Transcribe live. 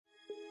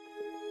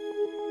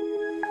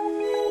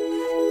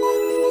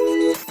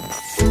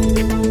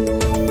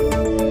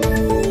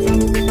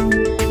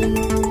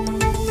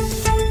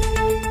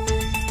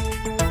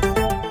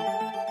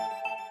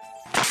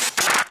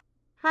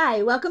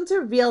welcome to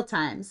Real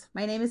Times.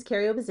 My name is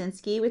Carrie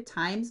Obedzinski with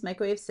Times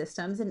Microwave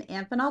Systems and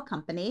Amphenol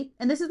Company.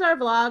 And this is our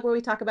vlog where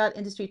we talk about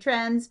industry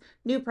trends,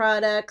 new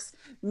products,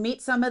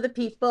 meet some of the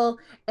people,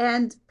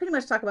 and pretty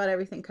much talk about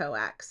everything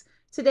coax.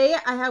 Today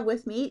I have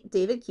with me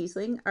David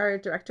Kiesling, our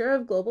Director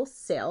of Global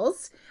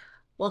Sales.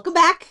 Welcome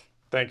back.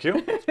 Thank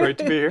you. It's great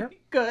to be here.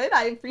 Good.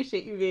 I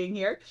appreciate you being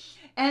here.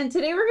 And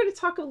today we're going to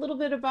talk a little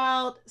bit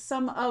about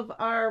some of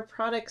our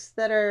products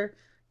that are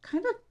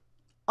kind of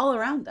all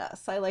around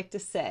us, I like to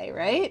say,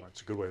 right?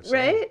 That's a good way of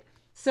saying Right? it.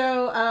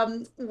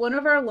 So, one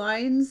of our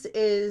lines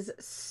is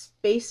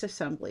space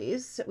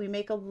assemblies. We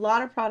make a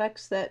lot of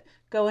products that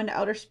go into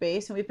outer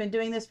space, and we've been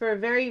doing this for a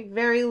very,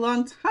 very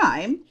long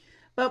time.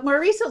 But more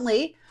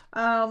recently,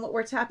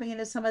 we're tapping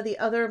into some of the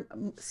other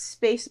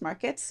space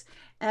markets.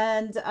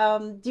 And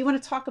do you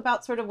want to talk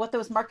about sort of what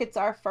those markets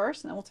are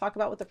first, and then we'll talk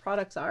about what the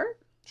products are?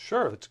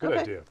 Sure, that's a good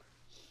Okay. idea.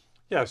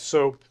 Yeah,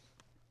 so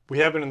we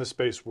have been in the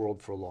space world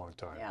for a long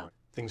time. Yeah. Right?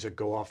 Things that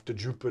go off to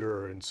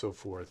Jupiter and so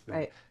forth.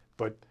 Right.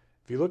 But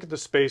if you look at the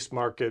space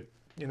market,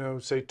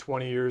 say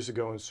 20 years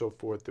ago and so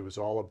forth, it was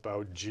all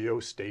about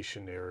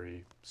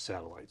geostationary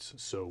satellites.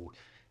 So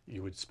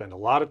you would spend a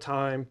lot of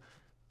time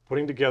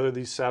putting together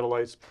these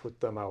satellites, put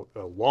them out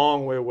a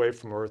long way away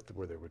from Earth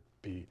where they would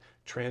be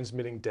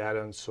transmitting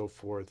data and so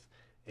forth.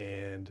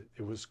 And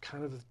it was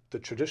kind of the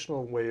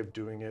traditional way of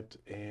doing it.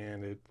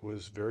 And it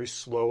was very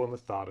slow and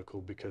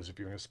methodical because if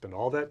you're going to spend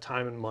all that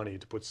time and money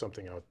to put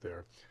something out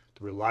there,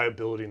 the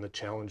reliability and the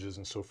challenges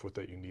and so forth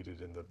that you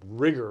needed and the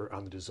rigor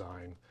on the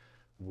design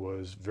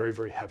was very,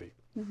 very heavy.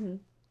 Mm-hmm.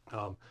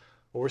 What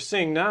we're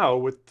seeing now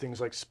with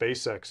things like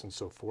SpaceX and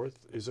so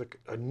forth is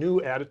a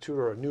new attitude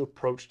or a new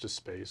approach to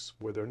space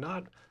where they're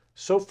not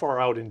so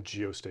far out in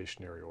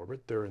geostationary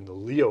orbit. They're in the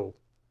LEO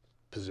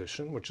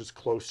position, which is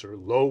closer,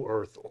 low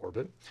Earth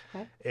orbit.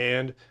 Okay.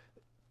 And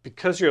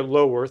because you're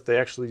low Earth, they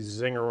actually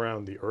zing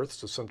around the Earth.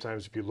 So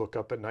sometimes if you look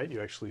up at night, you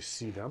actually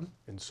see them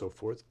and so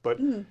forth. But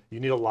you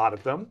need a lot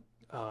of them.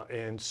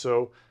 And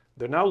so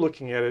they're now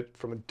looking at it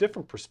from a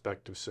different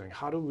perspective, saying,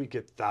 how do we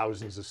get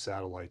thousands of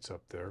satellites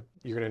up there?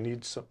 You're going to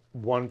need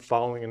one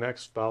following the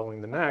next,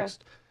 following the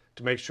next,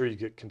 to make sure you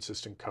get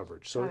consistent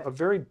coverage. So a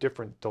very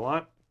different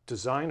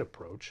design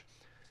approach.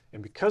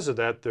 And because of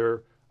that,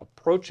 they're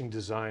approaching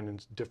design in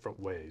different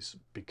ways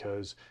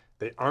because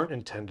they aren't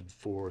intended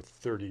for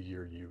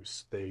 30-year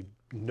use. They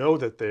know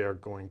that they are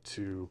going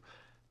to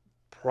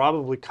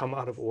probably come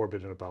out of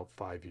orbit in about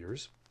 5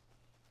 years.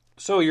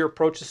 So your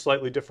approach is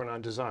slightly different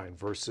on design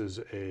versus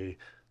a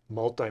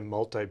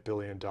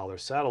multi-billion-dollar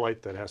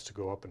satellite that has to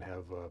go up and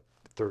have a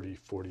 30,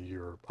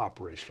 40-year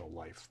operational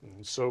life.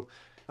 And so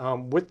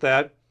with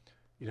that,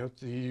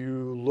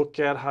 you look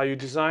at how you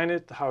design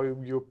it, how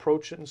you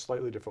approach it in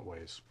slightly different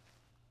ways.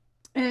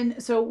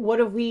 And so, what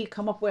have we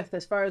come up with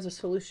as far as a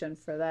solution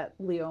for that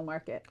LEO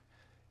market?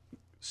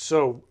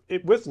 So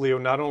with LEO,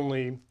 not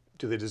only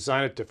do they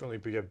design it differently,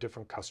 but you have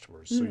different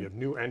customers. So you have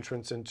new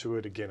entrants into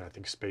it. Again, I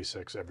think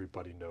SpaceX,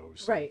 everybody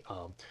knows. Right.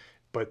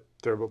 But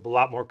there are a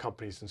lot more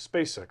companies than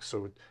SpaceX.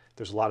 So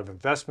there's a lot of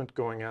investment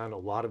going on, a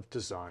lot of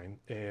design.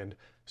 And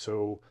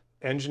so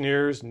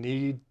engineers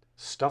need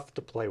stuff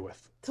to play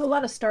with. So a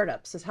lot of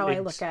startups is how I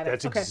look at it.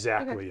 That's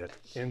exactly it.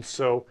 And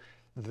so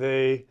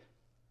they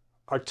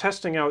are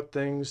testing out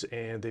things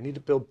and they need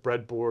to build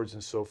breadboards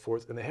and so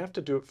forth, and they have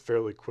to do it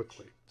fairly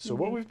quickly. So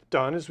what we've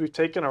done is we've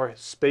taken our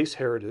space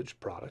heritage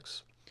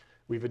products,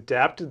 we've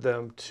adapted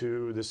them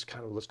to this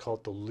kind of, let's call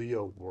it the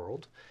LEO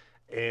world,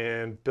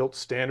 and built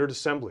standard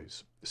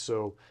assemblies.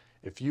 So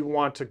if you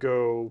want to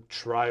go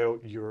try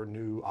out your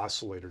new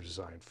oscillator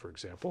design, for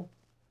example,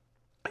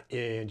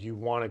 and you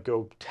want to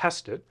go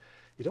test it,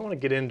 you don't want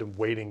to get into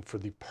waiting for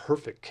the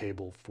perfect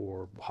cable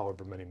for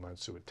however many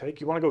months it would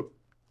take. You want to go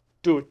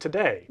do it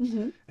today.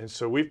 And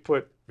so we've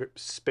put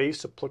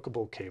space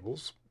applicable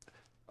cables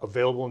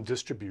available in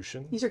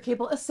distribution. These are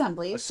cable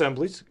assemblies.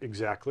 Assemblies,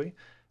 exactly,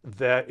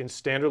 that in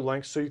standard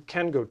length, so you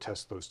can go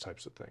test those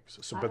types of things.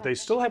 So, but they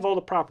still have all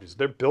the properties.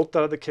 They're built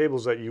out of the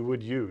cables that you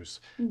would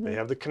use. They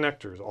have the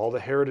connectors, all the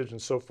heritage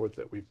and so forth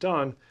that we've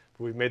done,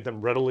 but we've made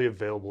them readily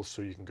available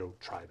so you can go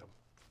try them.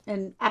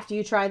 And after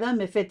you try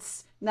them, if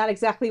it's not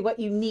exactly what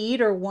you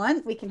need or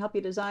want, we can help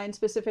you design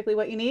specifically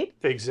what you need.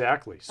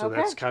 Exactly. So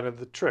that's kind of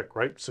the trick,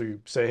 right? So you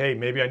say, hey,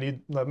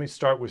 maybe let me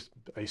start with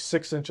a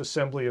 6-inch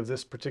assembly of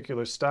this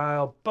particular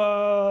style,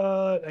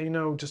 but,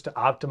 just to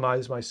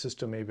optimize my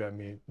system, maybe I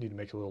need to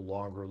make it a little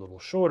longer, a little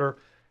shorter.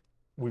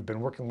 We've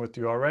been working with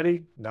you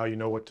already. Now you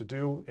know what to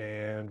do,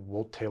 and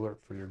we'll tailor it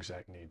for your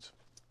exact needs.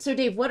 So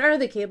Dave, what are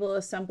the cable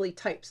assembly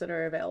types that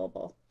are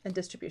available in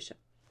distribution?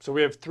 So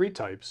we have 3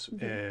 types,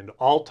 and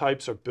all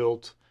types are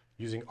built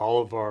using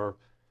all of our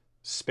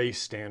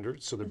space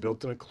standards. So they're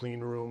built in a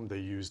clean room. They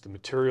use the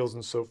materials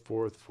and so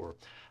forth for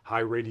high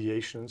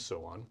radiation and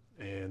so on.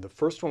 And the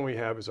first one we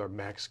have is our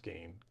max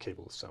gain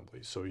cable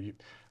assembly. So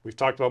we've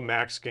talked about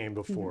max gain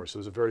before. So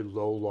it's a very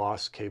low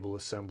loss cable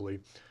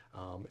assembly.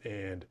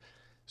 And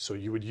so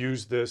you would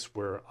use this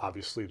where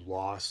obviously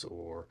loss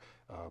or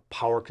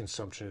power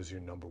consumption is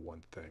your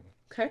 #1 thing.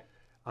 Okay.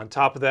 On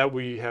top of that,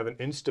 we have an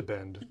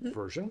InstaBend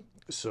version,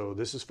 So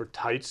this is for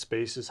tight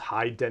spaces,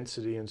 high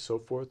density, and so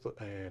forth.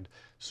 And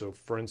so,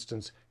 for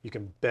instance, you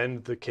can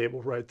bend the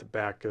cable right at the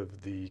back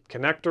of the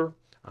connector.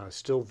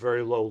 Still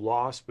very low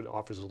loss, but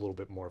offers a little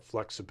bit more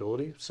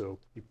flexibility. So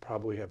you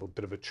probably have a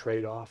bit of a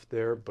trade-off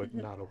there, but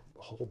Mhm. not a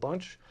whole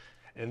bunch.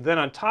 And then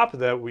on top of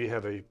that, we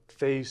have a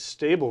phase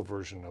stable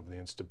version of the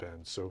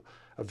InstaBend. So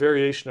a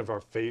variation of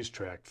our phase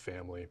track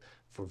family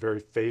for very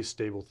phase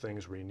stable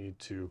things where you need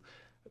to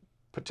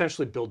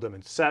potentially build them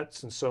in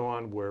sets and so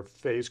on, where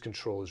phase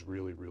control is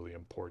really, really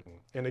important.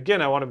 And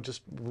again, I want to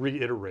just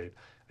reiterate,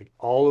 like,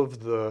 all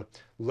of the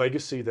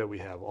legacy that we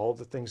have, all of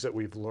the things that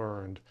we've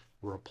learned,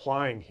 we're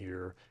applying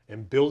here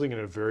and building in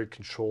a very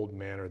controlled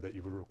manner that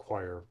you would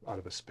require out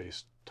of a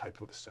space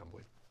type of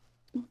assembly.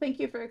 Well, thank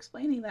you for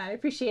explaining that. I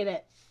appreciate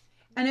it.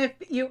 And if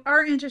you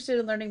are interested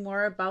in learning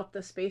more about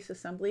the space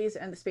assemblies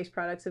and the space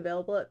products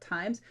available at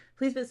Times,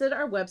 please visit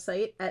our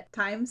website at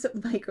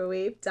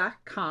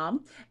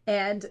timesmicrowave.com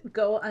and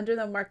go under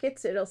the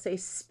markets. It'll say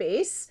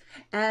space.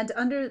 And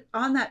under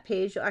on that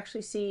page, you'll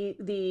actually see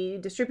the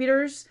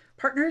distributors,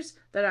 partners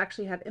that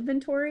actually have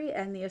inventory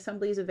and the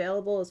assemblies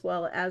available, as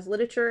well as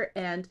literature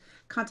and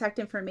contact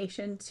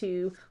information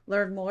to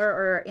learn more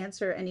or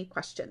answer any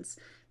questions.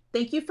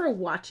 Thank you for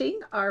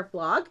watching our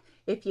vlog.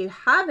 If you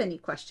have any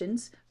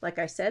questions, like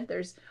I said,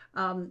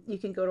 you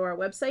can go to our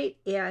website.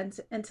 And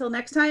until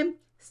next time,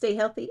 stay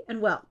healthy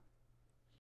and well.